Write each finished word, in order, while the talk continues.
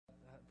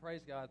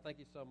praise God. Thank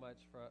you so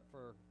much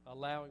for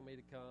allowing me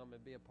to come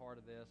and be a part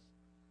of this.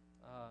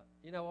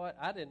 You know what?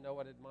 I didn't know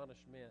what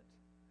admonish meant.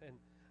 And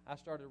I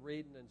started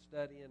reading and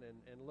studying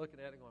and looking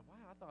at it going,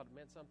 wow, I thought it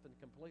meant something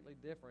completely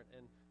different.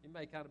 And you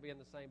may kind of be in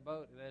the same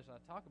boat. And as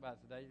I talk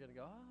about it today, you're going to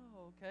go,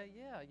 oh, okay,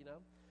 yeah, you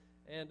know.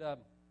 And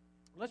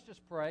let's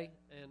just pray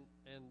and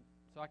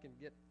so I can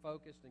get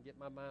focused and get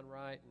my mind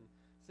right and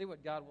see what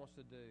God wants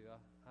to do.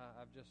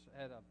 I've just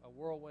had a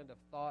whirlwind of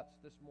thoughts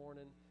this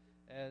morning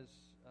as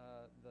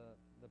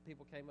the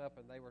people came up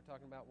and they were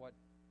talking about what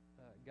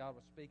God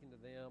was speaking to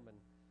them. And,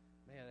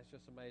 man, it's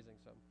just amazing.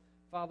 So,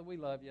 Father, we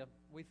love you.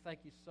 We thank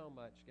you so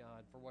much,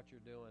 God, for what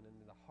you're doing in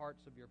the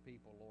hearts of your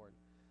people, Lord.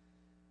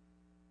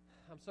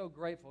 I'm so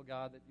grateful,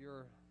 God, that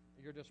you're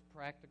just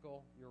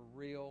practical, you're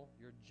real,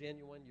 you're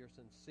genuine, you're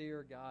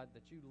sincere, God,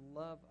 that you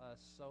love us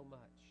so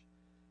much.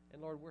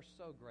 And, Lord, we're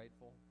so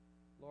grateful.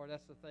 Lord,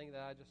 that's the thing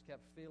that I just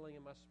kept feeling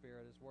in my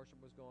spirit as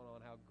worship was going on,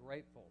 how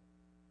grateful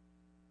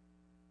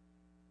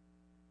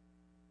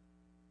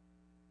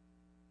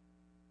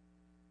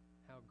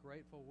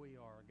we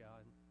are,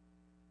 God,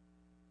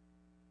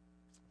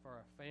 for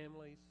our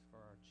families, for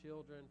our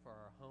children, for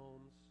our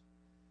homes,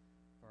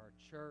 for our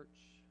church,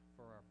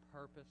 for our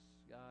purpose,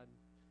 God,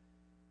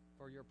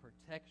 for your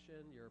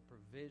protection, your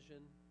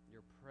provision,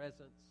 your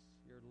presence,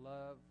 your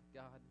love,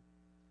 God.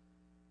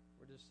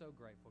 We're just so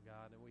grateful,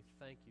 God, and we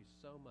thank you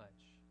so much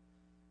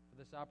for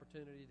this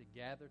opportunity to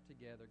gather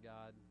together,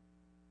 God,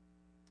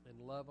 and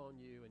love on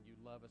you, and you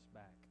love us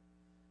back.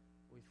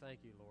 We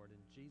thank you, Lord,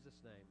 in Jesus'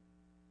 name.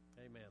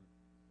 Amen.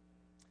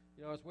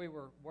 You know, as we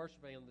were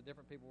worshiping and the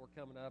different people were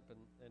coming up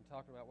and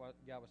talking about what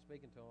God was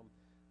speaking to them,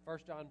 1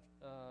 John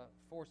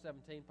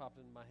 4:17 popped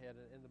into my head,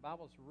 and the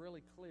Bible is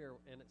really clear,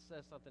 and it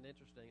says something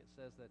interesting. It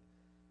says that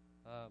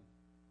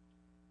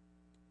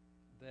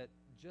that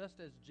just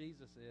as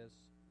Jesus is,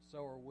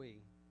 so are we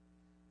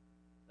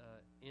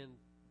in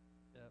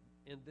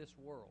this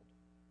world.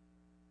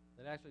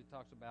 It actually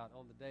talks about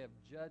on the day of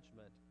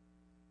judgment,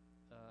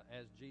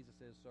 as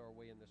Jesus is, so are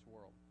we in this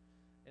world.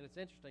 And it's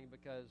interesting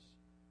because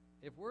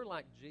if we're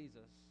like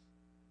Jesus,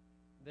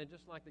 then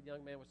just like the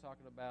young man was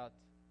talking about,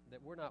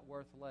 that we're not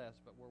worth less,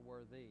 but we're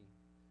worthy.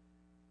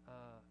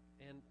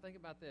 And think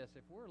about this.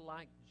 If we're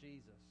like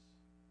Jesus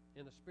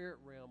in the spirit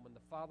realm, when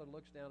the Father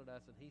looks down at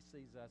us and he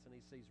sees us and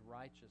he sees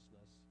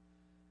righteousness,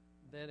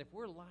 then if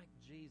we're like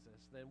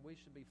Jesus, then we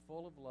should be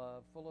full of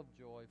love, full of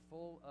joy,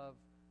 full of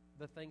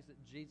the things that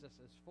Jesus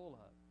is full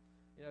of.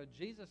 You know,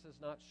 Jesus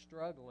is not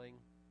struggling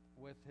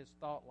with his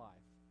thought life.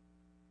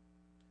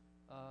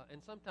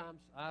 And sometimes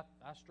I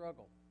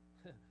struggle.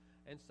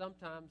 And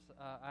sometimes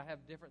I have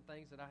different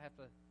things that I have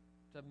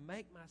to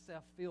make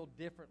myself feel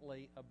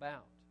differently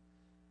about.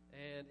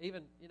 And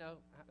even, you know,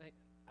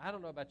 I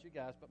don't know about you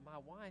guys, but my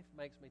wife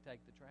makes me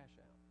take the trash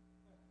out.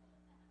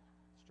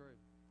 It's true.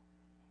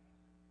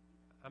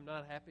 I'm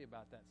not happy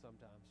about that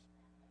sometimes.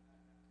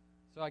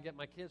 So I get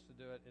my kids to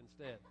do it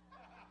instead.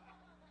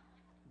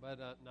 But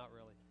not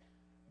really.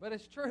 But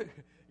it's true.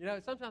 You know,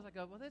 sometimes I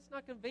go, well, that's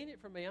not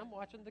convenient for me. I'm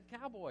watching the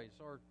Cowboys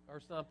or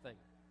something,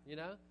 you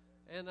know.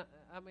 And,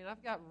 I mean,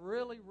 I've got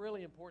really,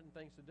 really important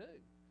things to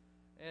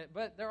do.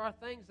 But there are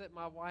things that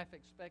my wife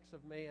expects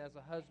of me as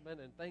a husband,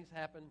 and things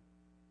happen.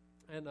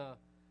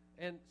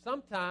 And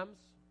sometimes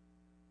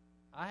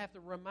I have to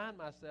remind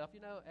myself,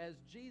 you know, as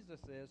Jesus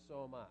is,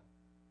 so am I.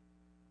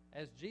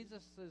 As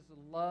Jesus'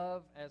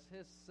 love, as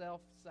his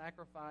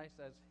self-sacrifice,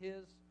 as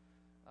his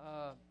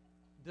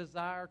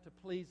desire to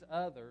please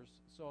others,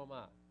 so am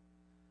I.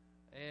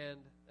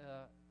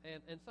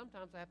 And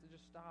sometimes I have to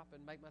just stop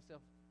and make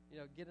myself, you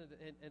know, get into,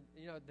 and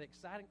you know, the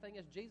exciting thing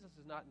is Jesus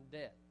is not in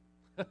debt.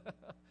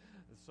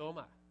 So am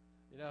I,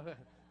 you know,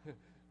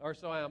 or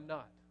so I am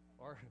not,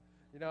 or,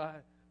 you know,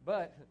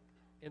 but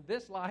in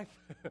this life,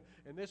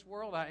 in this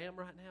world, I am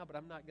right now, but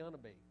I'm not going to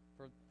be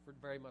for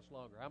very much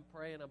longer. I'm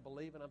praying, I'm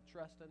believing, I'm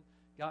trusting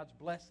God's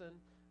blessing,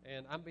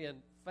 and I'm being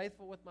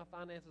faithful with my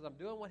finances. I'm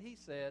doing what he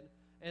said,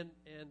 and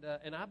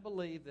I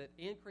believe that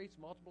increased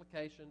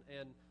multiplication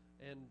and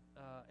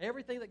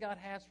everything that God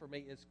has for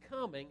me is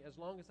coming as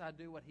long as I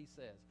do what he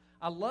says.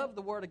 I love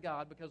the Word of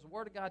God because the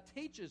Word of God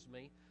teaches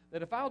me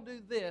that if I'll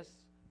do this,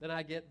 then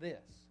I get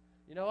this.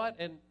 You know what?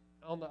 And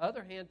on the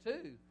other hand,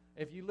 too,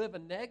 if you live a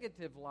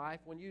negative life,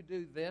 when you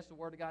do this, the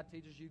Word of God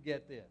teaches you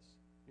get this.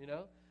 You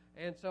know?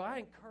 And so I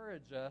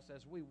encourage us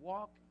as we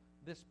walk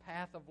this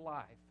path of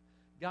life,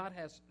 God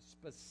has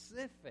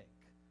specific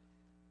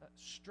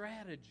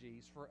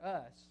strategies for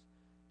us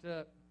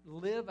to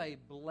live a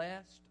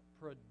blessed,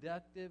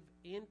 productive,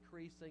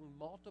 increasing,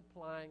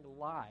 multiplying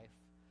life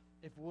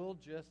if we'll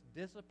just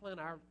discipline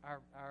our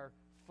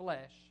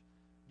flesh,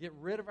 get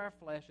rid of our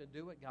flesh, and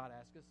do what God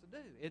asks us to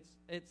do.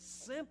 It's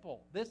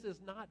simple. This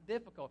is not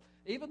difficult.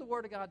 Even the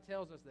Word of God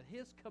tells us that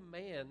his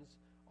commands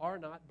are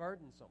not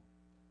burdensome.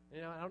 You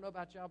know, I don't know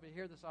about y'all, but you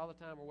hear this all the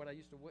time, or when I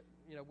used to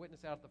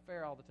witness out at the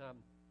fair all the time.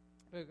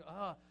 People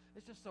go,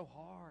 it's just so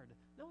hard.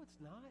 No, it's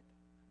not.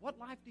 What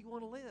life do you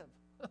want to live?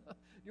 Do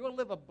you want to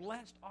live a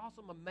blessed,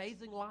 awesome,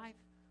 amazing life?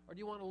 Or do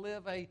you want to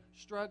live a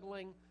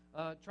struggling,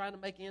 trying to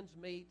make ends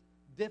meet,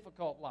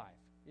 difficult life?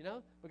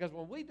 because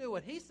when we do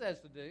what He says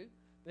to do,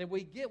 then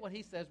we get what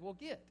He says we'll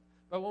get.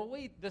 But when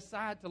we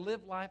decide to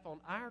live life on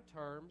our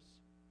terms,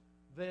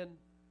 then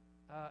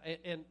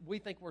and we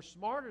think we're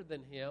smarter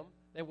than Him,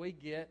 then we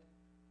get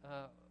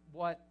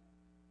what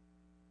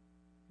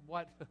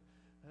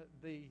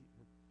the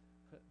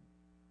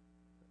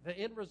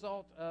end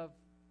result of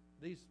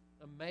these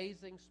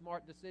amazing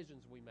smart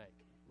decisions we make.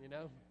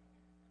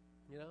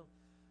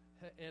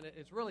 And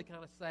it's really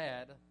kind of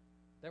sad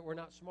that we're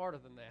not smarter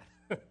than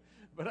that.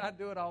 But I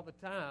do it all the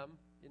time,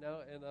 and as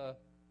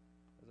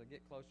I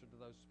get closer to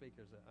those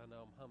speakers, I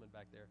know I'm humming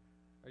back there.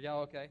 Are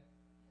y'all okay?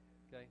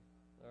 Okay?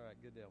 All right,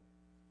 good deal.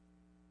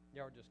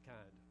 Y'all are just kind.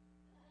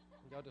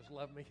 Y'all just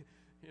love me.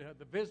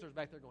 The visitors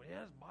back there going,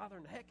 yeah, it's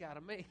bothering the heck out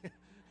of me.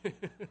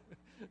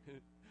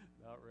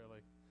 Not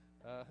really.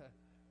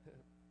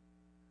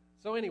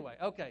 So anyway,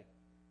 okay.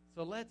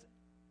 So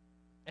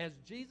as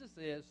Jesus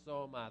is,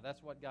 so am I.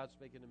 That's what God's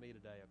speaking to me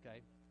today,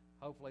 okay?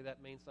 Hopefully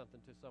that means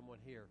something to someone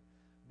here.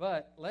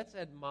 But let's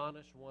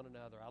admonish one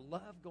another. I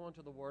love going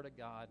to the Word of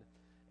God.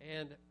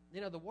 And,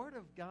 the Word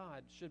of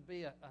God should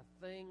be a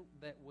thing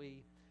that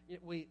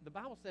the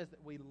Bible says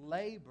that we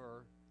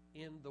labor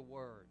in the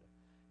Word.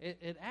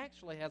 It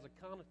actually has a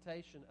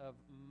connotation of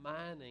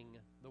mining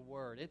the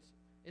Word.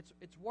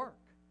 It's work,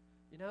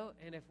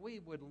 and if we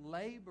would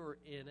labor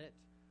in it,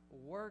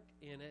 work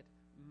in it,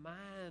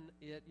 mine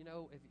it,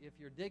 if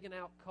you're digging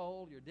out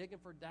coal, you're digging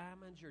for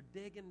diamonds, you're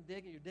digging,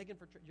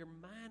 you're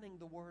mining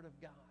the Word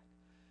of God.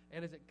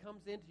 And as it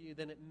comes into you,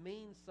 then it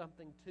means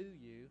something to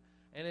you.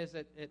 And as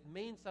it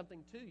means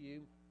something to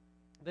you,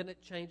 then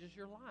it changes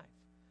your life.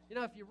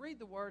 If you read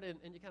the Word and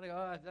you kind of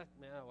go,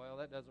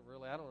 that doesn't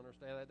really, I don't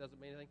understand, that doesn't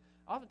mean anything.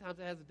 Oftentimes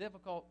it has a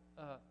difficult,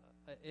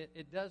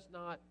 it does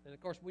not, and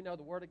of course we know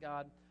the Word of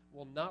God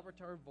will not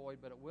return void,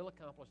 but it will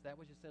accomplish that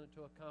which He sent it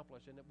to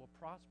accomplish, and it will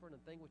prosper in the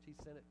thing which He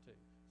sent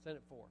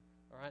it for.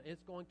 All right?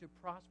 It's going to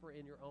prosper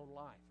in your own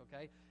life,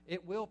 okay?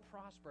 It will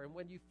prosper, and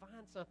when you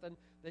find something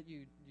that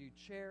you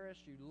cherish,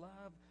 you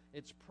love,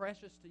 it's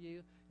precious to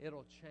you,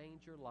 it'll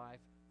change your life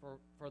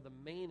for the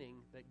meaning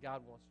that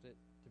God wants it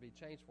to be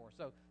changed for.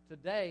 So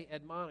today,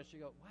 admonish, you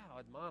go, wow,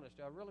 admonish.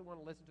 Do I really want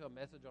to listen to a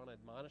message on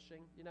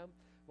admonishing,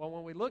 Well,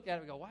 when we look at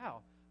it, we go, wow,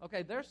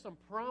 okay, there's some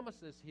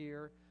promises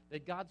here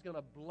that God's going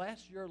to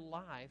bless your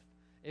life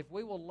if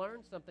we will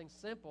learn something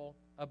simple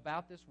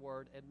about this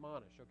word,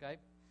 admonish, okay?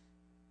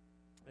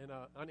 And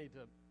I need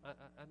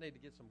to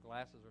get some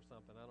glasses or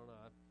something. I don't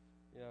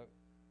know.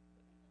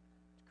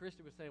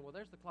 Christy was saying, well,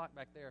 there's the clock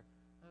back there.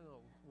 I go,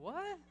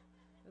 what?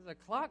 There's a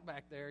clock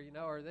back there,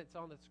 or it's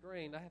on the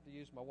screen. I have to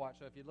use my watch.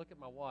 So if you look at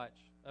my watch,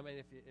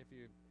 if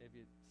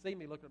you see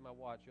me looking at my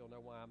watch, you'll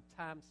know why. I'm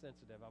time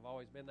sensitive. I've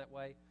always been that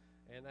way,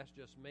 and that's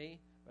just me.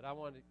 But I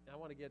want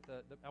to get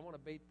I want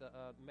to beat the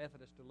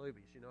Methodist to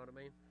Luby's. You know what I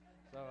mean?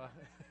 So,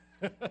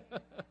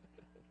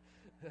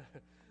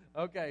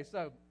 okay.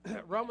 So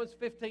Romans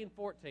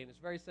 15:14. It's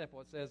very simple.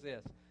 It says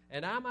this: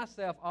 "And I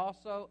myself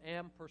also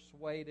am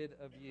persuaded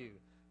of you,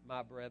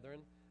 my brethren."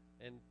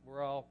 And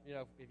we're all,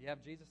 if you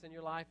have Jesus in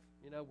your life,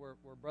 we're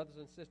brothers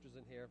and sisters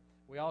in here.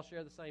 We all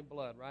share the same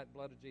blood, right?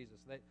 Blood of Jesus.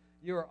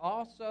 You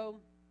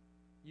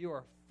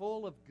are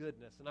full of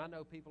goodness. And I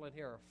know people in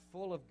here are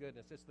full of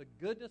goodness. It's the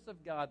goodness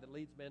of God that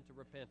leads men to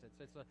repentance.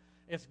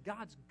 It's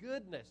God's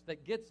goodness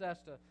that gets us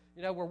to,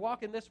 we're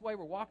walking this way,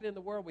 we're walking in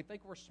the world, we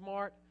think we're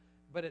smart,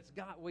 but it's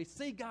God. We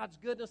see God's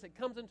goodness, it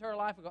comes into our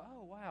life, and go,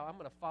 oh, wow, I'm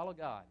going to follow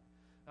God.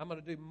 I'm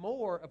going to do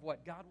more of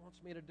what God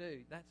wants me to do.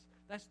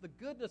 That's the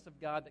goodness of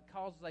God that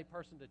causes a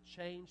person to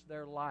change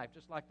their life.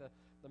 Just like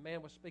the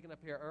man was speaking up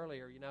here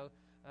earlier,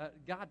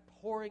 God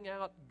pouring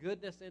out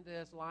goodness into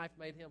his life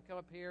made him come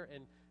up here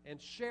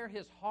and share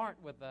his heart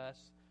with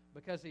us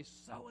because he's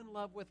so in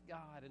love with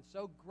God and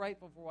so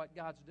grateful for what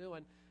God's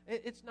doing.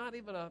 It's not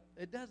even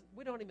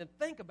we don't even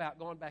think about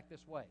going back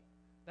this way.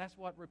 That's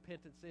what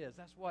repentance is.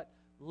 That's what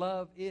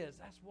love is.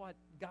 That's what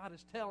God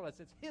is telling us.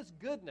 It's His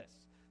goodness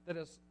that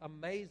is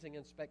amazing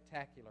and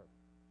spectacular,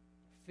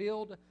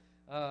 filled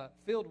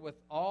with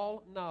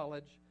all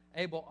knowledge,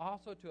 able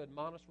also to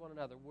admonish one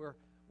another. We're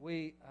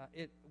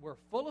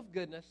full of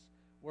goodness,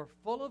 we're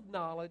full of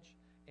knowledge,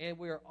 and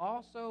we are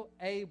also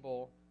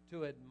able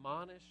to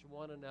admonish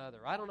one another.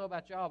 I don't know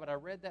about y'all, but I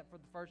read that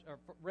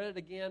read it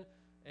again,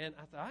 and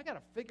I thought, I got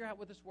to figure out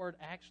what this word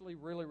actually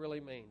really,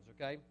 really means,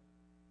 okay?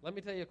 Let me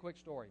tell you a quick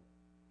story.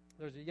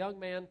 There's a young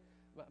man.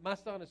 My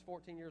son is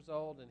 14 years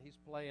old, and he's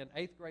playing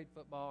 8th grade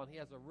football, and he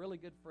has a really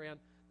good friend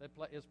that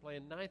is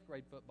playing 9th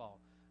grade football.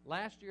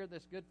 Last year,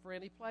 this good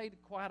friend, he played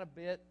quite a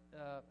bit.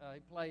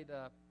 He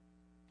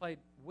played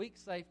weak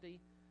safety,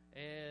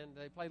 and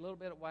he played a little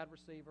bit at wide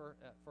receiver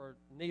for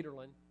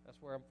Nederland.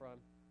 That's where I'm from.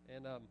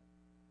 And I'm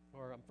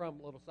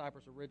from Little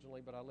Cypress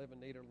originally, but I live in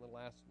Nederland the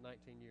last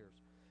 19 years.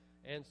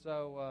 And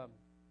so,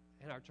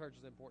 and our church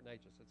is in Port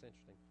Neches. It's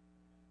interesting.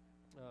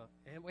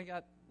 And we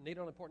got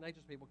Nederland and Port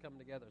Neches people coming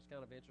together. It's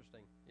kind of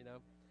interesting,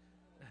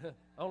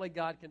 Only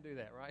God can do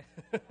that, right?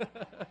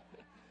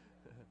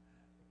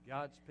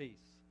 God's peace.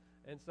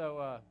 And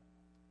so,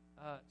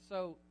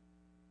 so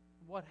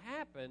what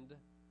happened,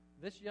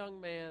 this young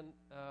man,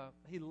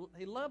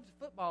 he loved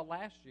football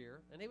last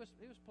year, and he was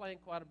playing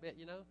quite a bit,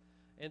 you know.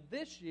 And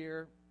this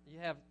year, you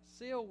have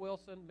Seal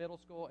Wilson Middle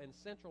School and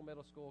Central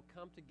Middle School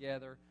come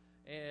together,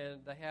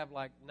 and they have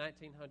like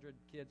 1,900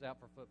 kids out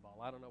for football.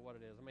 I don't know what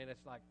it is. I mean,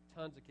 it's like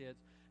tons of kids.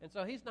 And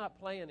so he's not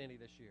playing any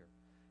this year.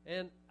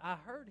 And I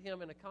heard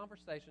him in a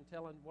conversation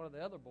telling one of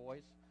the other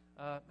boys,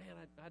 man,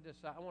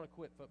 I want to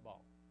quit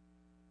football.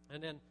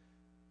 And then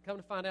come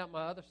to find out,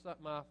 my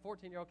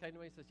 14-year-old came to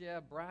me and says, yeah,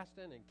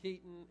 Bryston and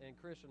Keaton and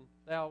Christian,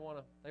 they want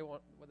to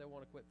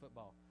quit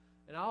football.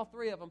 And all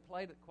three of them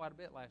played it quite a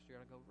bit last year.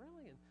 And I go,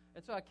 really?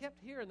 And so I kept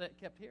hearing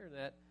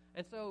that.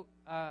 And so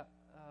I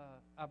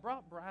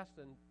brought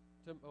Bryston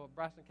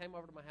Bryston came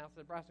over to my house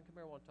and said, Bryston, come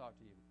here, I want to talk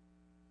to you.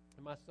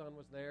 And my son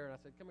was there, and I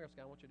said, come here,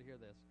 Scott, I want you to hear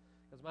this.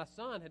 Because my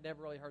son had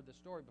never really heard this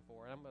story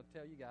before, and I'm going to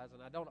tell you guys,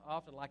 and I don't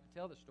often like to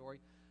tell this story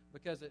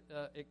because it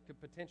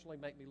could potentially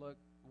make me look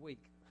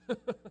weak.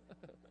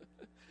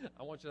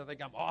 I want you to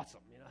think I'm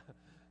awesome, you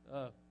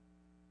know.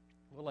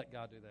 We'll let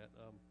God do that.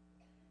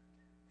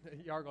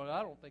 You are going,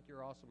 I don't think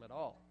you're awesome at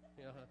all.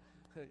 You know?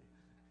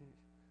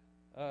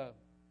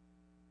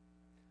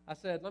 I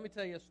said, let me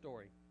tell you a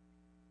story.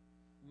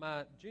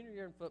 My junior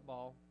year in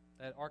football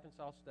at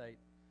Arkansas State,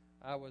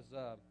 I was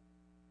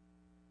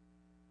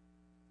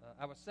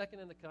second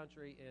in the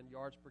country in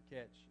yards per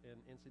catch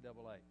in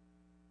NCAA,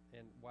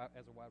 and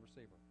as a wide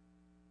receiver.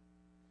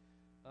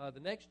 The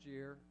next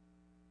year,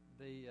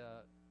 the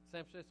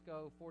San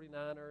Francisco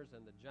 49ers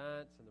and the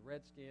Giants and the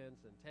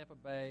Redskins and Tampa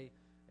Bay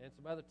and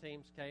some other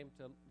teams came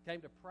to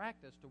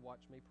practice to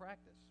watch me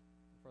practice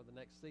for the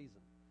next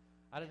season.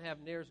 I didn't have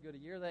near as good a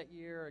year that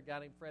year. A guy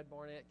named Fred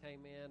Barnett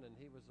came in, and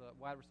he was a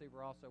wide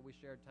receiver also. We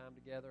shared time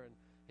together, and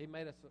he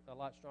made us a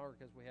lot stronger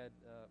because we had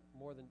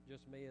more than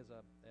just me as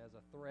a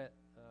threat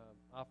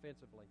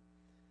offensively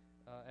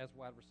as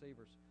wide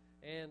receivers.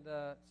 And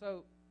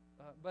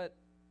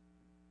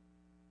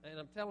and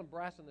I'm telling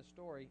Bryson this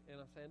story, and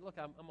I'm saying, look,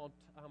 I'm on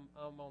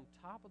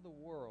top of the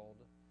world,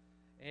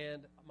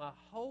 and my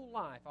whole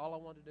life, all I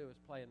wanted to do is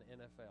play in the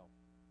NFL.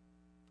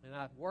 And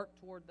I worked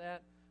toward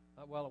that.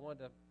 I wanted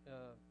to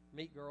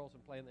meet girls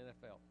and play in the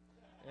NFL.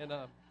 And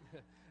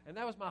and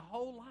that was my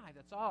whole life.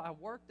 That's all. I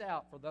worked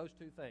out for those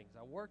two things.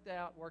 I worked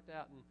out,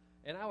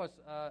 and I was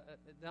I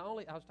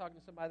was talking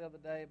to somebody the other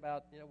day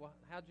about, well,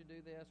 how'd you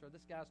do this? Or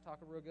this guy's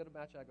talking real good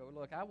about you. I go,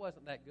 look, I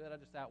wasn't that good. I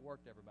just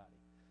outworked everybody.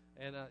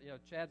 And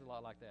Chad's a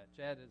lot like that.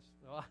 Chad is,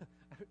 well,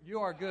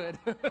 you are good.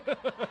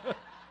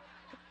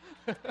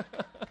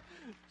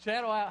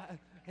 Chad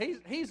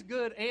he's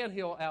good, and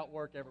he'll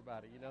outwork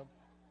everybody,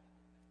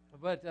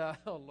 But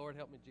oh Lord,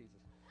 help me, Jesus.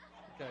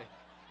 Okay,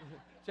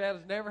 Chad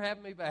has never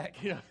having me back.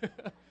 I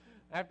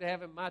have to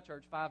have him in my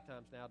church 5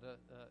 times now because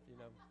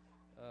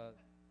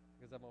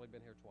I've only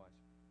been here twice.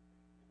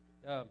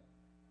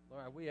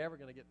 Lord, are we ever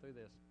going to get through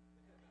this?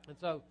 And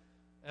so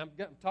I'm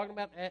talking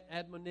about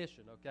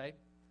admonition, okay?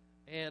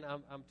 And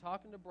I'm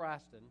talking to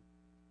Bryston,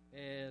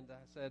 and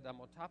I said, I'm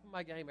on top of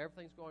my game.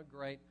 Everything's going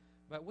great.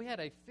 But we had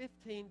a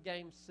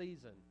 15-game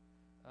season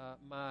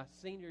my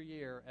senior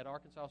year at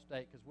Arkansas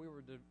State because we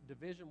were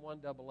Division I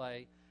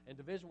AA, and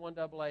Division I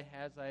AA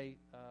has a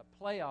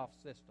playoff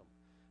system.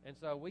 And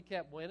so we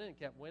kept winning and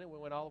kept winning. We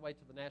went all the way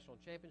to the national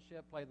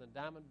championship, played in the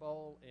Diamond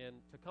Bowl in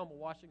Tacoma,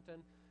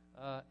 Washington,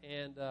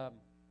 and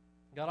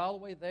got all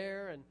the way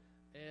there.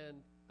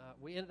 And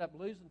we ended up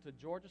losing to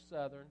Georgia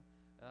Southern,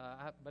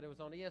 but it was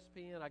on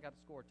ESPN. I got to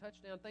score a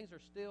touchdown. Things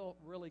are still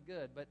really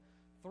good. But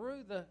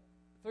through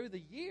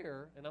the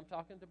year, and I'm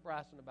talking to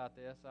Bryson about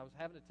this, I was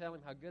having to tell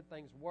him how good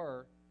things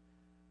were.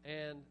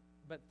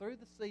 But through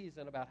the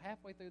season, about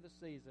halfway through the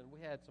season, we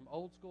had some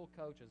old school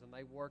coaches, and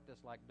they worked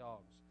us like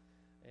dogs.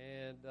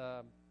 And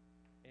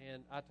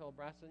I told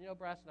Bryson,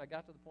 Bryson, I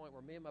got to the point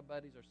where me and my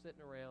buddies are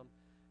sitting around,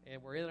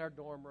 and we're in our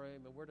dorm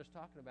room, and we're just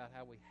talking about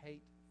how we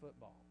hate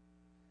football.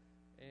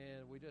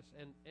 And we just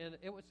and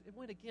it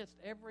went against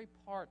every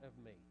part of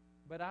me.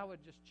 But I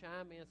would just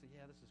chime in and say,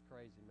 yeah, this is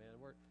crazy, man.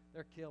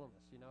 They're killing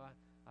us.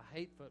 I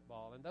hate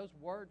football. And those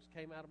words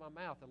came out of my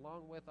mouth,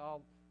 along with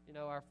all,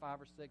 our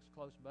 5 or 6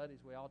 close buddies.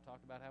 We all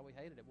talked about how we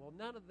hated it. Well,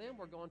 none of them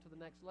were going to the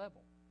next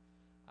level.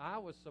 I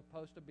was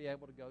supposed to be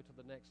able to go to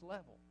the next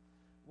level.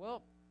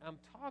 Well, I'm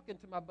talking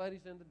to my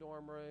buddies in the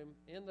dorm room,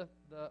 in the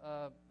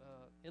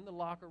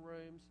locker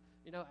rooms,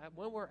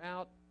 when we're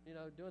out,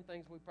 doing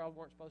things we probably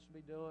weren't supposed to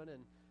be doing,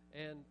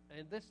 and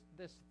this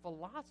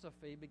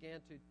philosophy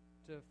began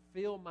to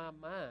fill my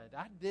mind.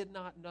 I did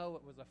not know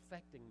it was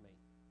affecting me.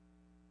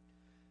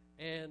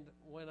 And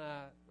when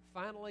I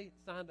finally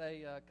signed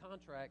a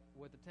contract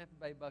with the Tampa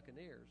Bay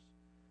Buccaneers,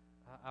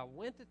 I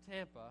went to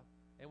Tampa,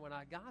 and when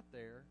I got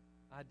there,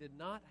 I did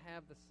not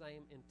have the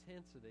same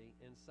intensity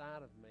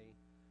inside of me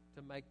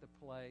to make the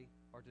play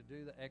or to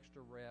do the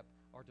extra rep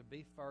or to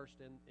be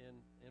first in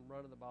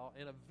running the ball.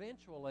 And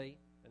eventually,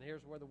 and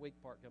here's where the weak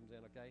part comes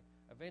in, okay?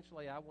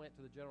 Eventually, I went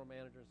to the general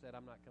manager and said,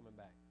 I'm not coming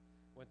back.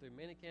 Went through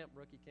minicamp,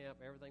 rookie camp.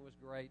 Everything was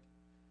great.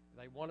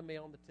 They wanted me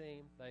on the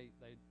team. They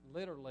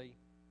literally,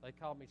 they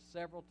called me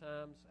several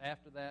times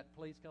after that,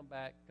 please come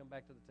back to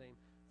the team.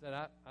 Said,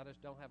 I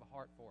just don't have a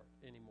heart for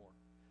it anymore.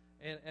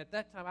 And at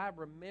that time, I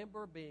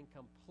remember being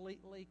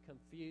completely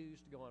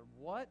confused, going,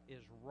 what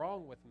is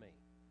wrong with me?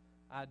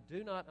 I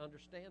do not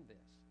understand this.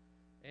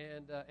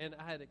 And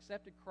I had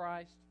accepted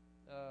Christ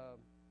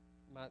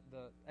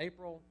the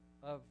April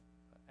of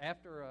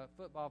after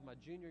football of my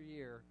junior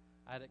year.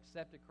 I had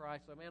accepted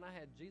Christ. So, man, I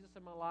had Jesus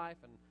in my life,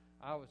 and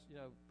I was,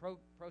 pro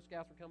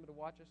scouts were coming to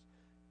watch us.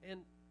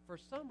 And for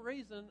some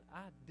reason,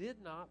 I did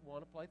not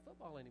want to play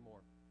football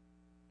anymore.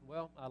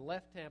 Well, I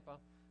left Tampa.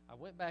 I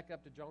went back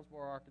up to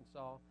Jonesboro,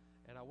 Arkansas,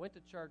 and I went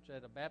to church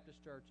at a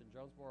Baptist church in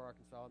Jonesboro,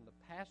 Arkansas, and the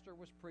pastor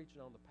was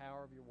preaching on the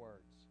power of your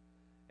words.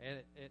 And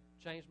it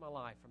changed my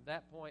life. From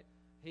that point,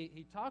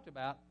 he talked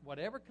about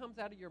whatever comes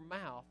out of your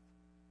mouth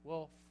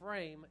will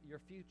frame your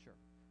future.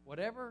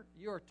 Whatever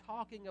you're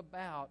talking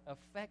about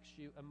affects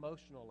you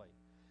emotionally.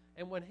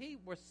 And when he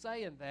was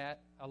saying that,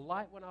 a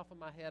light went off in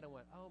my head and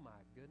went, oh my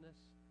goodness,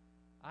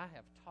 I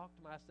have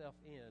talked myself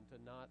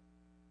into not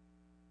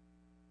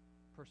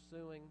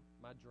pursuing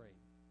my dream.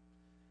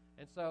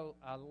 And so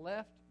I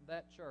left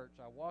that church.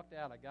 I walked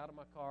out. I got in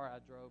my car. I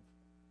drove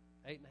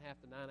 8.5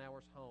 to 9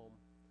 hours home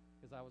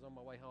because I was on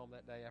my way home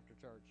that day after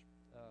church,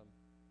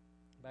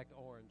 back to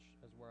Orange,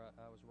 is where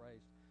I was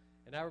raised.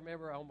 And I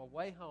remember on my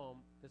way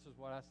home, this is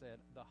what I said,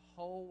 the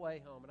whole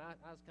way home. And I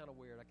was kind of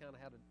weird. I kind of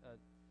had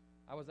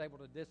I was able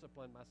to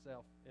discipline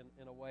myself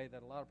in a way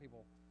that a lot of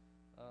people,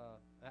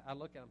 I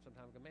look at them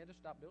sometimes and go, man, just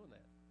stop doing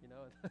that.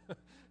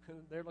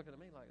 And they're looking at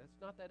me like,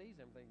 it's not that easy.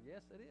 I'm thinking,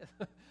 yes, it is.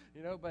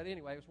 But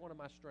anyway, it was one of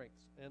my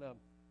strengths. And I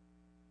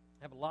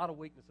have a lot of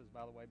weaknesses,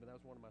 by the way, but that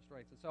was one of my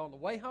strengths. And so on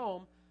the way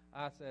home,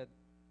 I said,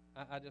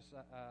 I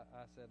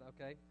said,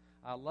 okay,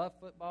 I love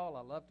football.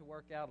 I love to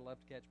work out. I love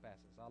to catch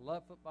passes. I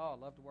love football.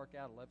 I love to work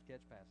out. I love to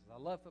catch passes. I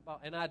love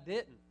football. And I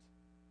didn't.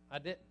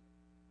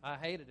 I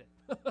hated it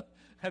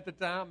at the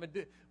time.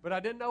 But I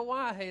didn't know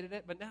why I hated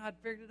it, but now I'd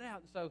figured it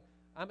out. And so,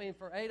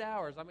 for 8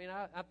 hours,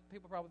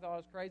 people probably thought I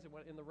was crazy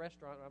in the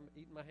restaurant. I'm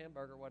eating my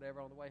hamburger or whatever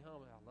on the way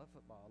home. I love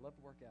football. I love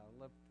to work out.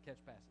 I love to catch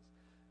passes.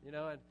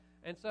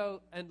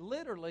 And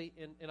literally,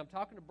 and I'm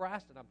talking to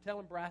Bryston. I'm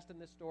telling Bryston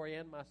this story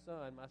and my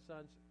son. My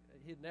son's,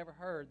 he'd never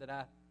heard that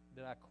I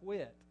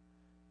quit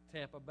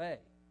Tampa Bay,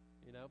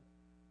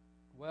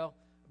 Well,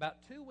 about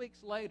 2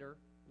 weeks later,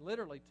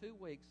 literally 2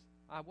 weeks,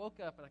 I woke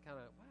up and I kind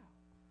of, wow,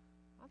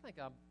 I think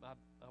I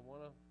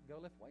want to go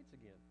lift weights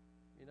again.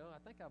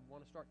 I think I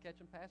want to start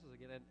catching passes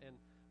again. And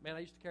man, I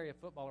used to carry a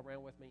football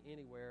around with me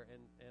anywhere,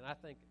 and I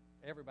think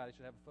everybody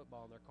should have a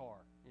football in their car,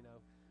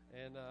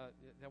 And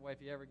that way, if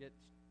you ever get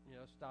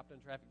stopped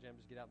in a traffic jam,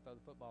 just get out and throw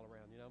the football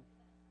around,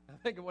 I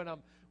think when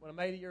I'm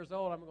 80 years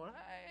old, I'm going,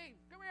 hey,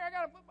 come here, I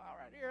got a football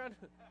right here.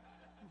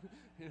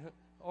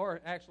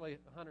 Or actually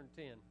 110,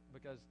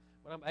 because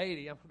when I'm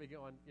 80, I'm going to be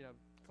going,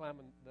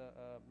 climbing the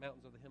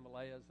mountains of the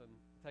Himalayas and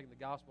taking the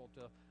gospel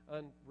to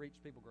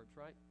unreached people groups,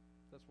 right?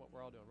 That's what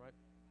we're all doing, right?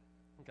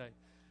 Okay.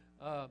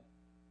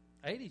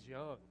 80's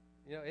young,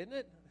 isn't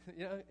it?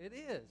 It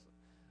is.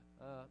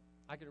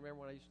 I can remember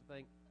when I used to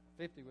think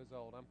 50 was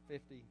old. I'm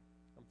 50.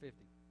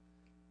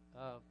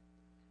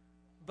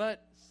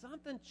 But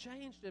something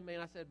changed in me,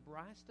 and I said,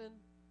 Bryston,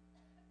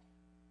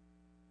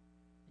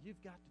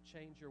 you've got to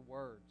change your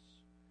words.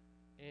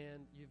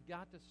 And you've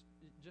got to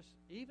just,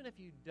 even if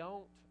you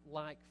don't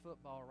like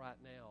football right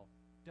now,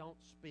 don't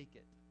speak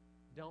it.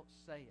 Don't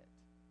say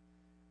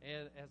it.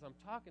 And as I'm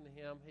talking to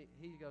him,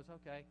 he goes,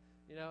 okay,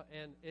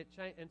 and it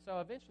changed. And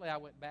so eventually I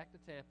went back to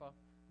Tampa.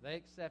 They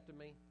accepted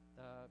me.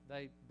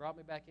 They brought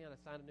me back in. I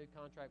signed a new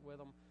contract with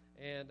them.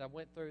 And I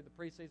went through the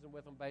preseason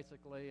with them,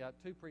 basically,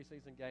 2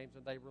 preseason games,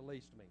 and they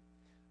released me.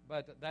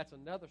 But that's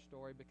another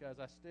story because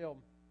I still,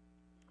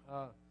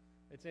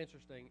 it's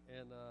interesting.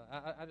 And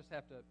I just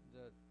have to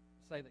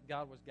say that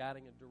God was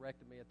guiding and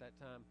directing me at that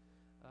time.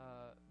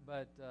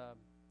 But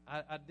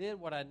I did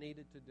what I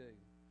needed to do.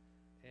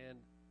 And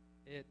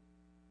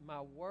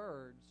my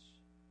words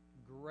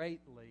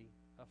greatly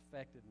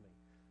affected me.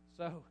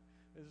 So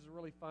this is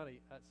really funny.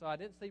 So I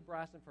didn't see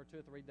Bryston for 2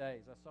 or 3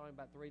 days. I saw him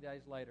about 3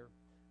 days later.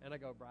 And I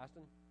go,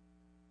 Bryston,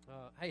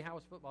 hey, how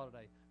was football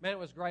today? Man, it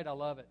was great. I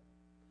love it.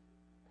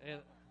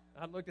 And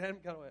I looked at him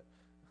and kind of went,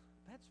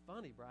 that's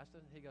funny,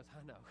 Bryston. He goes,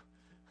 I know.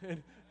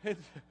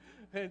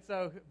 and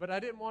so, but I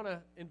didn't want to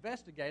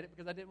investigate it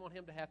because I didn't want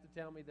him to have to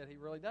tell me that he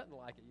really doesn't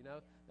like it,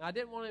 Now, I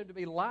didn't want him to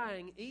be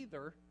lying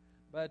either,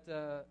 but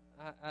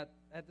I,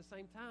 at the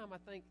same time, I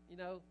think,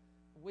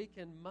 we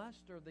can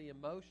muster the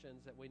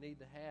emotions that we need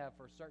to have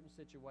for certain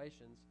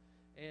situations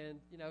and,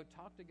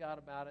 talk to God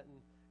about it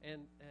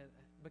and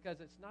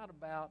because it's not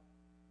about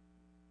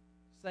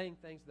saying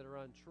things that are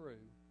untrue.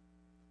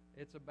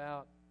 It's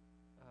about,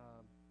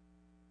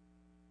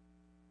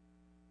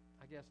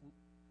 I guess,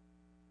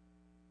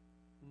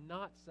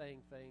 not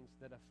saying things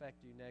that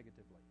affect you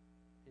negatively,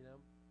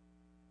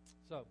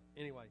 So,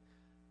 anyway,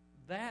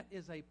 that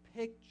is a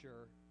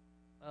picture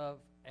of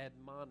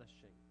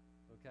admonishing,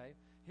 okay?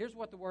 Here's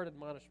what the word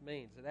admonish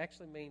means. It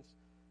actually means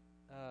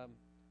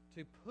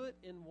to put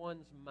in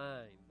one's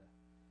mind.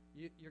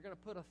 You're going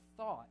to put a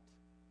thought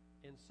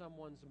in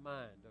someone's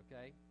mind,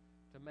 okay?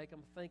 to make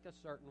them think a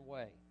certain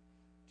way,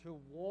 to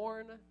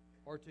warn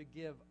or to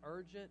give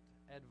urgent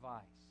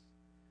advice.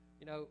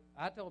 You know,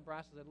 I told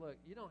Bryce, I said, look,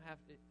 you don't have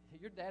to,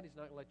 your daddy's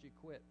not going to let you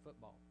quit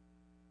football.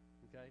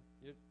 Okay?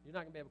 You're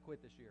not going to be able to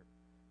quit this year.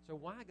 So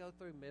why go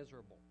through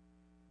miserable?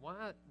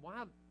 Why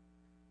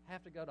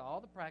have to go to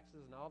all the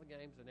practices and all the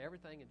games and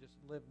everything and just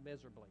live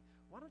miserably?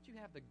 Why don't you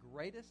have the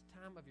greatest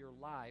time of your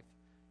life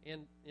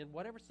in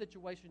whatever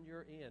situation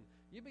you're in?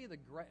 You be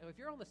if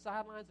you're on the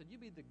sidelines, and you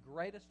be the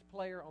greatest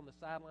player on the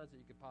sidelines that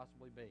you could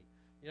possibly be.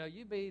 You know,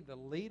 you be the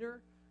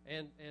leader,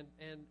 and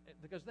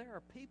because there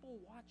are people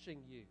watching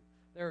you.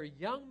 There are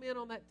young men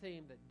on that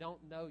team that don't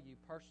know you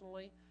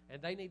personally,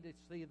 and they need to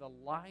see the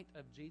light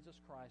of Jesus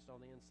Christ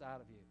on the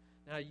inside of you.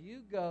 Now,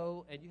 you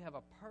go and you have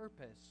a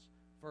purpose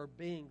for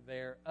being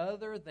there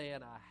other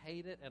than I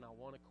hate it and I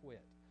want to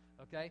quit.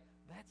 Okay?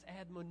 That's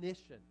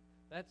admonition.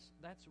 That's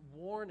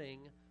warning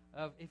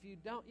of if you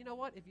don't, you know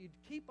what? If you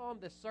keep on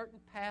this certain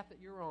path that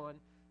you're on,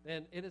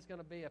 then it is going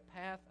to be a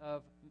path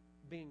of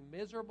being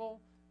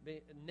miserable,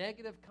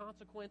 negative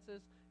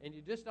consequences, and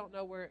you just don't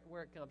know where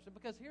it comes. So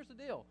because here's the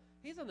deal.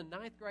 He's in the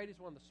 9th grade. He's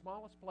one of the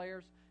smallest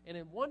players. And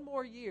in one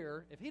more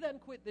year, if he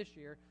doesn't quit this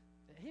year,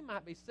 he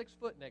might be 6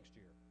 foot next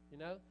year. You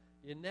know?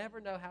 You never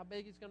know how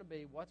big he's going to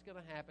be, what's going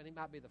to happen. He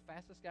might be the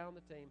fastest guy on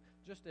the team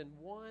just in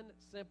one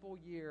simple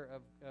year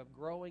of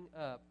growing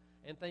up,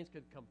 and things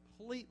could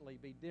completely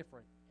be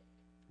different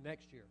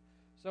next year.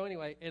 So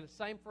anyway, and the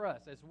same for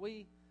us. As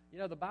we, you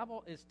know, the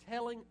Bible is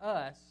telling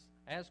us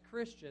as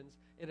Christians,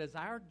 it is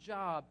our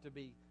job to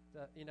be,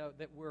 you know,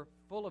 that we're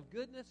full of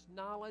goodness,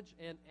 knowledge,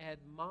 and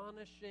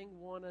admonishing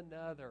one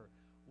another,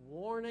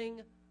 warning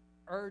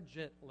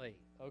urgently,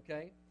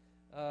 okay?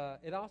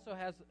 It also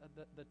has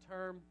the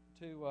term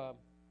to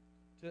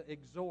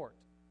exhort.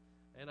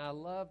 And I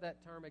love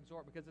that term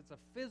exhort because it's a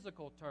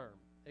physical term.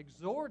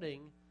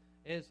 Exhorting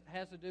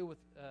has to do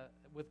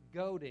with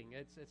goading.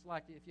 It's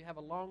like if you have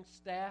a long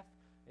staff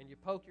and you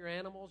poke your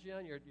animals, you know,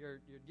 and you're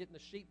getting the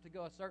sheep to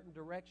go a certain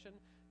direction.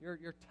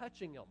 You're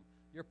touching them.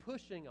 You're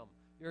pushing them.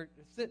 You're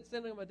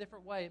sending them a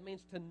different way. It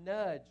means to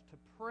nudge, to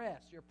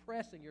press. You're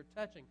pressing. You're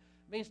touching.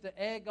 It means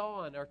to egg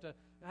on or to,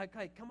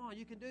 okay, come on,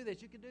 you can do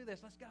this. You can do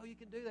this. Let's go. You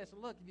can do this.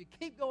 And look, if you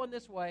keep going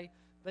this way,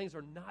 things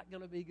are not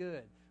going to be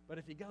good. But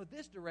if you go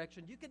this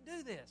direction, you can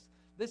do this.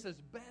 This is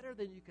better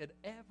than you could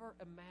ever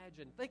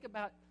imagine. Think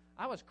about,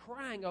 I was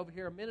crying over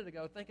here a minute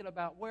ago thinking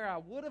about where I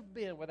would have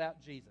been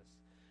without Jesus.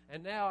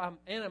 And now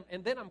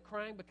then I'm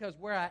crying because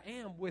where I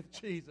am with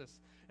Jesus.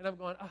 And I'm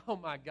going, oh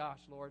my gosh,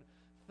 Lord,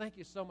 thank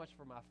you so much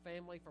for my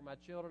family, for my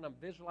children. I'm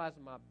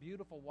visualizing my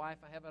beautiful wife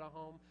I have at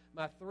home.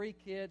 My 3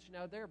 kids, you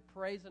know, they're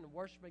praising and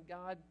worshiping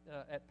God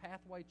at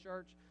Pathway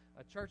Church,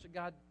 a church that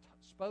God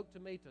spoke to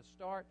me to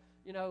start.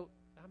 You know,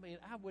 I mean,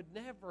 I would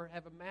never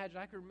have imagined.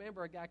 I can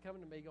remember a guy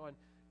coming to me going,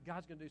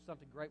 God's going to do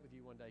something great with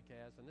you one day,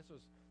 Kaz. And this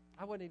was,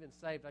 I wasn't even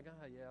saved. I go,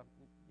 oh, yeah.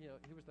 You know,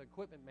 he was the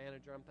equipment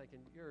manager. I'm thinking,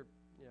 you're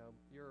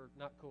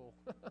not cool.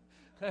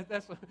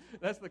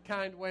 That's the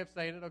kind way of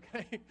saying it,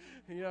 okay?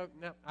 You know,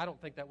 now, I don't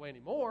think that way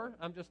anymore.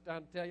 I'm just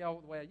trying to tell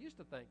y'all the way I used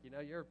to think. You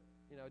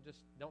know, just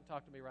don't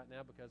talk to me right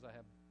now because I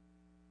have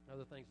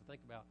other things to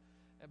think about.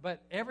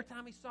 But every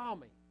time he saw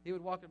me, he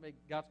would walk up to me,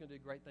 God's going to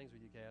do great things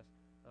with you, Kaz.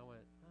 I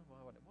went, oh,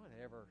 well,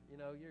 whatever. You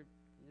know,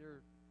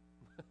 you're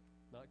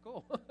not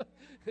cool.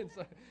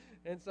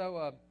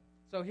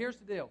 So here's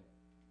the deal.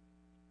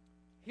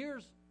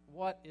 Here's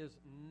what is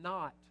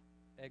not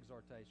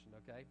exhortation,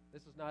 okay?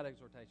 This is not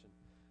exhortation.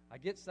 I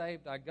get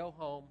saved, I go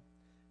home,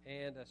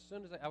 and as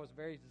soon as I was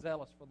very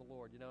zealous for the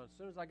Lord, you know, as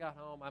soon as I got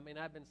home, I mean,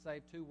 I'd been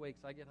saved 2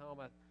 weeks. I get home,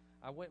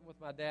 I went with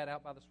my dad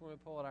out by the swimming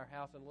pool at our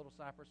house in Little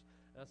Cypress,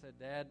 and I said,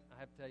 Dad, I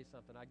have to tell you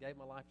something. I gave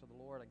my life to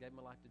the Lord. I gave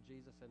my life to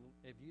Jesus, and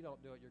if you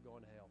don't do it, you're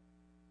going to hell.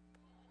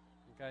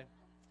 Okay?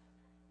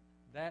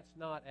 That's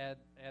not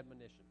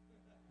admonition.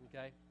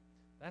 Okay?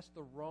 That's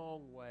the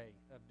wrong way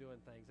of doing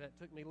things. That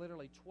took me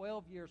literally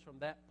 12 years from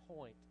that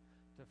point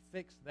to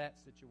fix that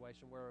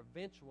situation where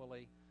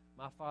eventually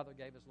my father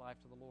gave his life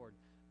to the Lord.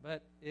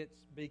 But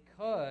it's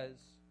because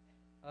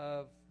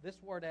of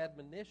this word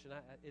admonition.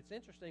 It's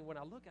interesting when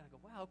I look at it, I go,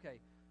 wow, okay,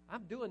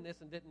 I'm doing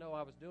this and didn't know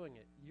I was doing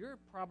it. You're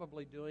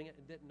probably doing it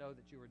and didn't know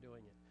that you were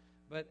doing it.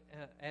 But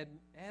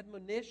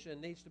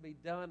admonition needs to be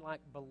done like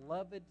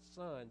beloved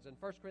sons. In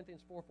 1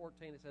 Corinthians 4:14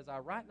 it says, I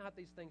write not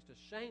these things to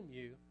shame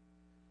you,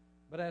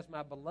 but as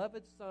my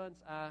beloved sons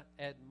I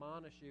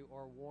admonish you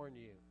or warn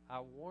you.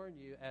 I warn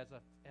you as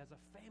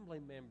a family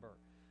member.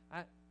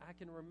 I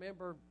can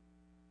remember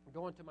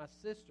going to my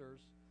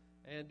sisters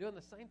and doing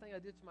the same thing I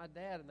did to my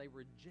dad, and they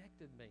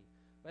rejected me.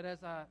 But as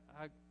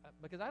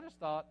because I just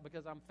thought,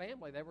 because I'm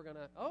family, they were going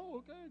to, oh,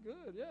 okay,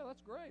 good, yeah,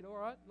 that's great, all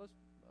right,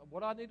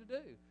 what do I need to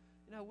do?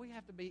 You know, we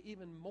have to be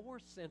even more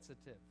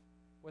sensitive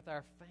with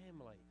our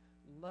family,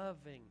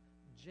 loving,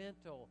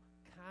 gentle,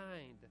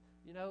 kind,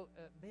 you know,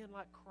 being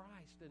like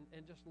Christ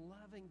and just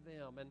loving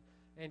them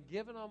and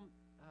giving them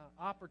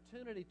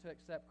opportunity to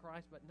accept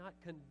Christ, but not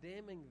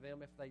condemning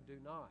them if they do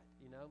not,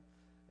 you know.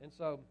 And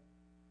so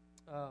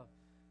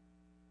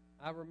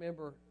I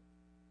remember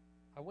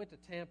I went to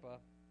Tampa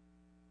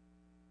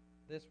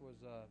this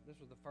was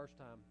the first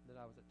time that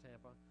I was at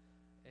Tampa,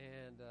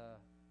 and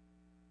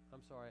I'm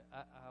sorry,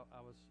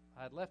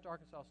 I had left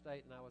Arkansas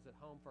State and I was at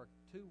home for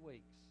 2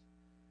 weeks.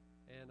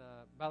 And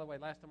by the way,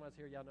 last time I was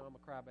here, y'all know I'm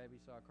a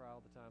crybaby, so I cry all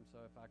the time.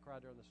 So if I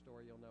cry during the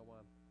story, you'll know why.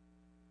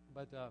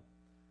 But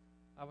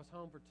I was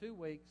home for 2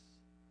 weeks,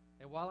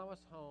 and while I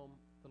was home,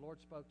 the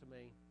Lord spoke to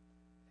me.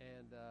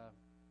 And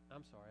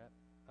I'm sorry,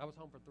 I was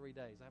home for 3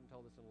 days. I haven't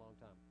told this in a long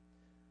time.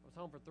 I was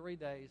home for 3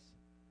 days,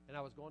 and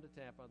I was going to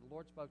Tampa. The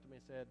Lord spoke to me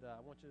and said,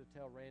 I want you to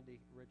tell Randy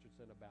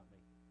Richardson about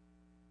me.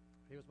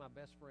 He was my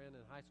best friend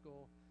in high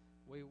school.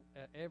 We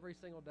every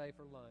single day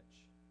for lunch.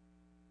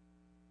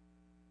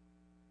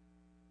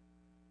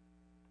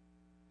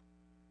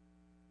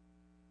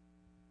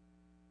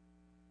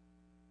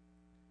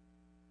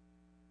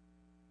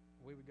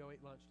 We would go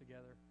eat lunch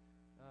together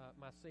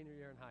my senior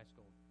year in high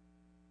school.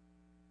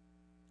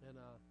 And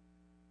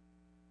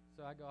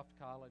so I go off to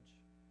college,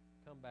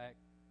 come back,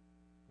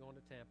 going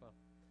to Tampa.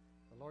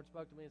 The Lord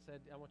spoke to me and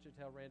said, I want you to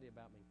tell Randy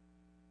about me.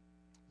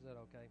 I said,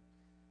 okay.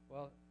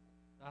 Well,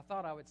 I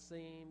thought I would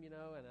see him,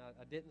 and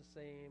I didn't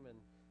see him,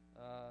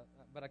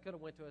 but I could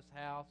have went to his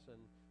house, and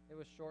it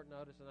was short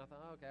notice, and I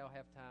thought, okay, I'll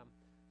have time.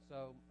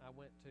 So I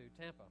went to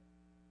Tampa.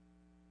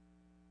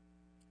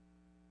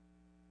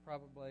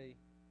 Probably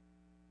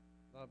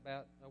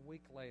about a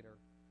week later,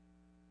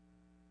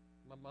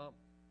 my mom...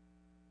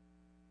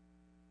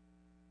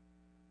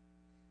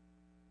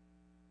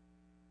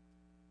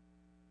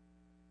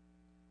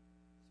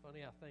 It's funny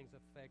how things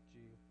affect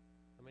you.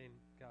 I mean,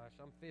 gosh,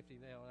 I'm 50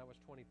 now, and I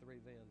was 23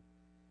 then.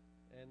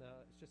 And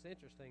it's just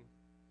interesting.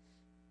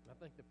 I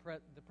think the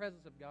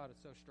presence of God is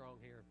so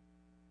strong here.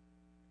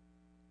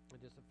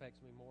 It just affects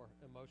me more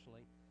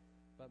emotionally.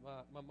 But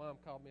my mom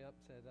called me up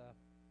and said,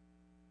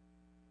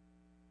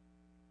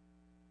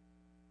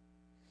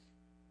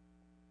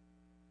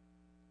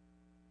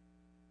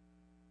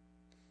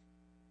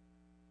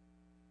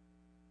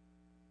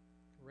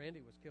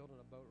 Randy was killed in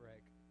a boat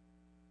wreck.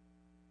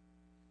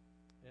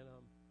 And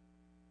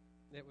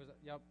it was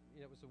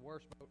the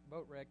worst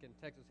boat wreck in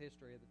Texas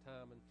history at the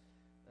time, and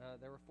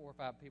there were 4 or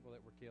 5 people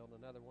that were killed.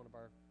 Another one of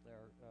our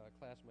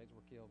classmates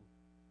were killed.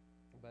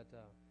 But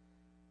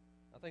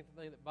I think the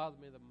thing that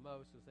bothered me the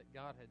most is that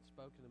God had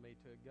spoken to me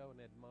to go and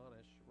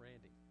admonish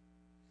Randy.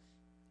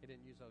 He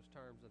didn't use those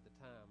terms at the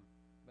time,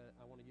 but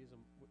I want to use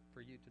them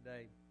for you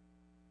today.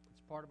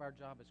 It's part of our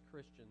job as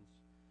Christians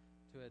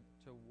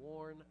to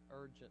warn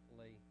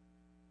urgently,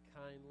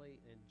 kindly,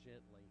 and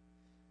gently.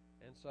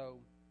 And so,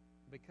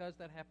 because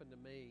that happened to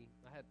me,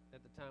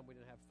 at the time we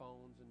didn't have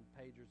phones and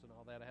pagers and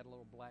all that. I had a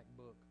little black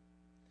book.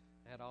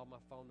 I had all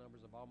my phone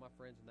numbers of all my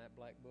friends in that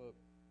black book.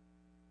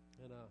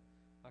 And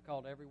I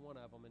called every one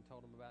of them and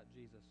told them about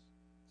Jesus.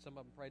 Some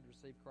of them prayed to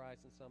receive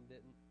Christ and some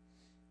didn't.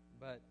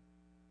 But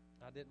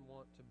I didn't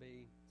want to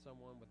be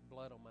someone with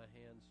blood on my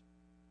hands,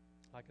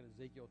 like in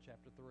Ezekiel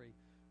chapter 3,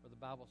 where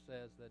the Bible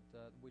says that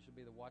we should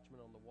be the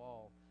watchmen on the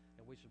wall,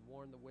 and we should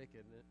warn the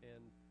wicked,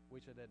 and we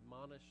should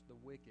admonish the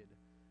wicked.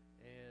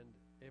 And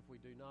if we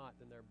do not,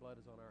 then their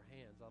blood is on our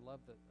hands. I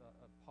love that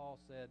Paul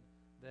said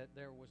that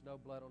there was no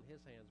blood on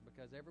his hands,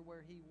 because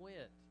everywhere he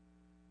went,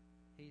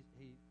 he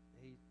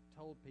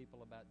told people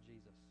about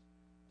Jesus,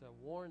 to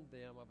warn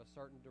them of a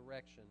certain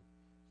direction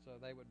so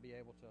they would be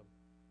able to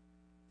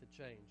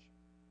change.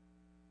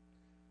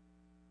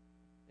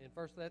 In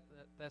 1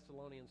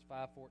 Thessalonians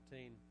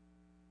 5:14,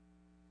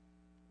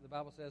 the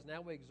Bible says,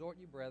 "Now we exhort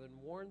you, brethren,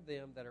 warn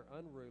them that are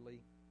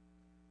unruly,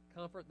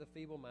 comfort the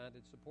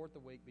feeble-minded, support the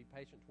weak, be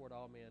patient toward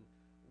all men."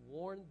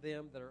 Warn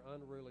them that are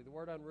unruly. The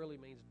word unruly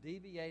means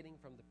deviating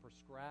from the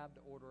prescribed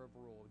order of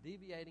rule,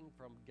 deviating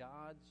from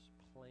God's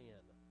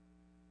plan.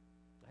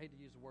 I hate to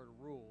use the word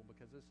rule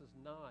because this is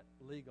not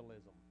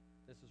legalism.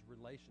 This is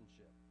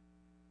relationship.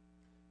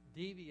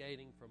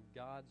 Deviating from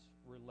God's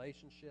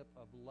relationship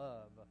of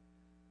love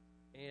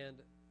and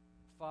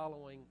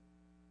following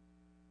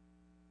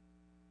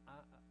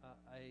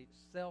a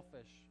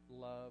selfish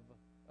love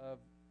of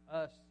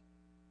us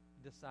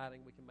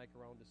deciding we can make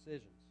our own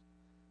decisions.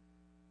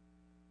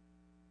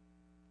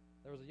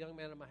 There was a young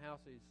man in my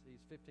house,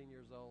 he's 15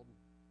 years old,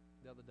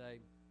 the other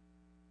day,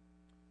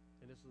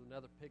 and this is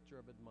another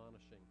picture of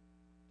admonishing.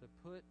 To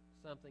put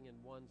something in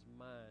one's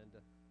mind,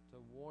 to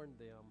warn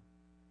them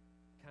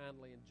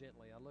kindly and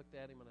gently. I looked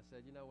at him and I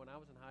said, when I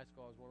was in high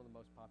school, I was one of the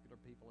most popular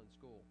people in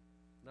school.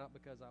 Not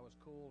because I was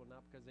cool or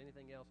not because of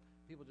anything else.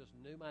 People just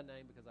knew my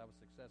name because I was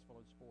successful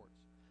in sports.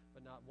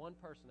 But not one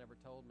person ever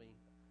told me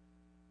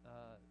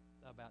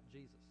about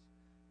Jesus.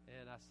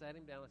 And I sat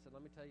him down and I said,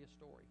 let me tell you a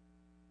story.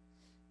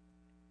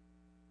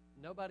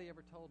 Nobody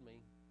ever told me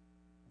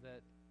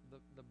that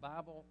the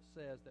Bible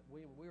says that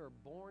when we are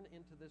born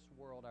into this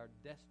world, our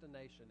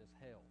destination is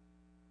hell.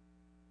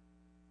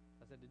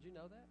 I said, did you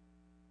know that?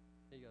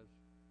 He goes,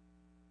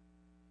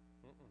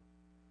 mm-mm.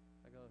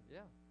 I go,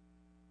 yeah,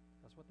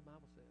 that's what the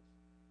Bible says.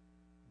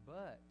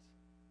 But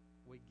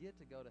we get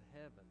to go to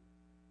heaven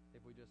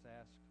if we just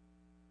ask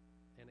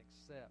and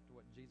accept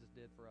what Jesus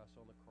did for us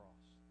on the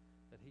cross,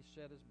 that he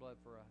shed his blood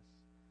for us,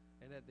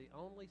 and that the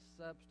only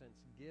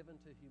substance given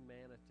to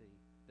humanity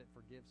that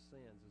forgives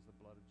sins is the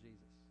blood of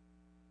Jesus.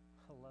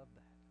 I love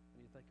that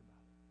when you think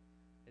about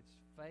it. It's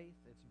faith,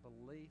 it's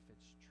belief,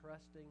 it's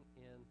trusting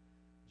in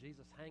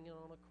Jesus hanging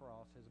on a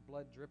cross, his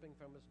blood dripping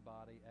from his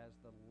body as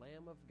the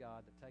Lamb of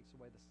God that takes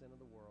away the sin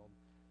of the world,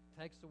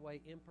 takes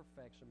away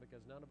imperfection because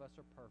none of us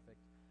are perfect.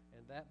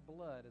 And that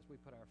blood, as we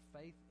put our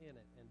faith in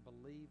it and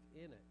believe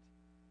in it,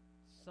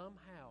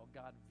 somehow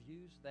God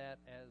views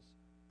that as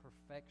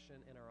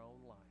perfection in our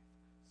own life.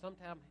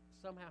 Somehow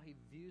he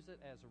views it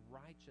as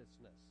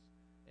righteousness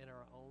in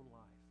our own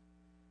life.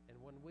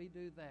 And when we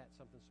do that,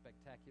 something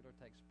spectacular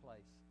takes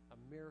place. A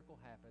miracle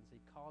happens.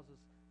 He causes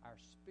our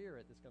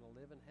spirit that's going to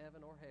live in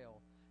heaven or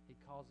hell, he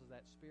causes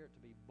that spirit to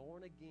be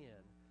born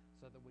again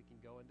so that we can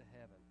go into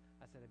heaven.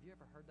 I said, have you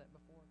ever heard that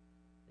before?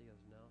 He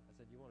goes, no. I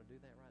said, you want to do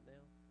that right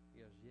now?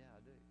 He goes, yeah,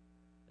 I do.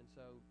 And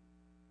so,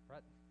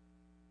 right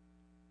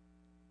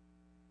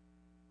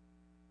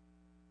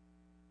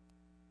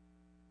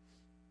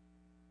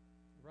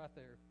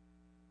there,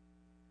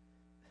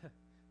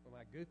 where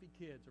my goofy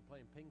kids are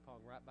playing ping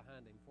pong right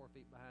behind him, 4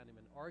 feet behind him,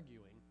 and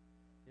arguing.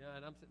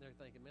 And I'm sitting there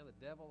thinking, man, the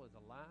devil is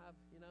alive,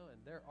 and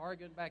they're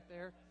arguing back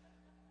there,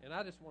 and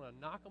I just want to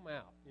knock them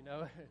out,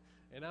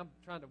 and I'm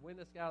trying to win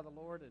this guy to the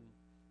Lord, and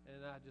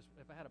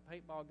if I had a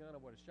paintball gun,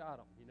 I would have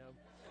shot him,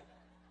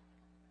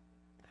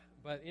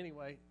 But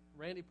anyway,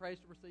 Randy prays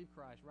to receive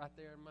Christ right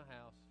there in my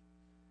house,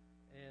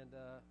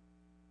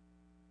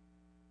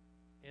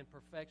 and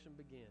perfection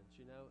begins,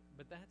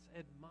 But that's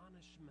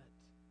admonishment,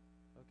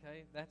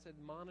 okay? That's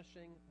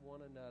admonishing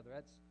one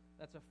another.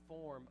 That's a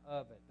form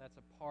of it. That's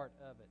a part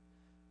of it.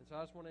 And so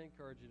I just want to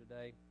encourage you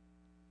today,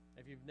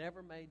 if you've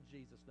never made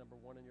Jesus number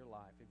one in your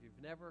life, if you've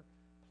never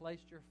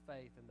placed your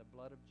faith in the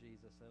blood of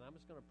Jesus, and I'm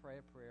just going to pray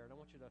a prayer, and I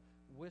want you to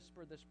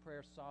whisper this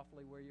prayer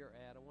softly where you're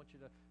at. I want you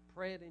to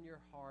pray it in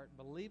your heart.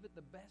 Believe it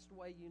the best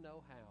way you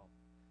know how.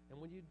 And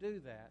when you do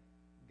that,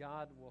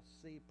 God will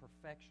see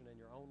perfection in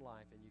your own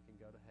life, and you can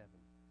go to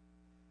heaven.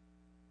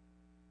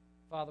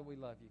 Father, we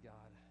love you,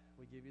 God.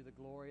 We give you the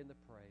glory and the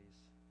praise.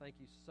 Thank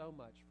you so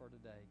much for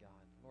today,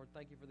 God. Lord,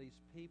 thank you for these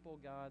people,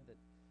 God,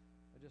 that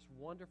are just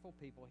wonderful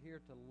people here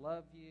to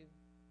love you,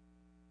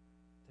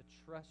 to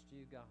trust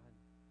you, God.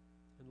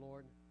 And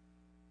Lord,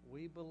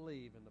 we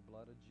believe in the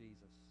blood of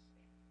Jesus.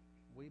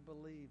 We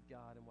believe,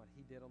 God, in what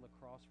he did on the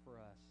cross for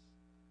us.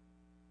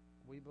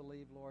 We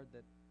believe, Lord,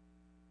 that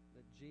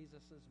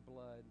Jesus'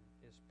 blood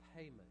is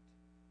payment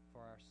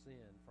for our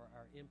sin, for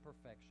our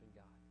imperfection,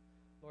 God.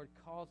 Lord,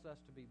 cause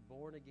us to be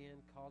born again.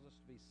 Cause us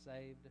to be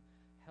saved.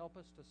 Help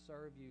us to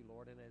serve you,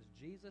 Lord. And as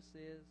Jesus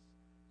is,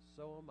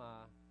 so am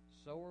I,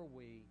 so are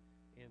we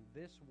in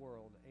this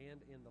world and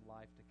in the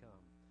life to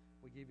come.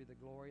 We give you the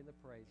glory and the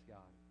praise,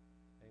 God.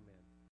 Amen.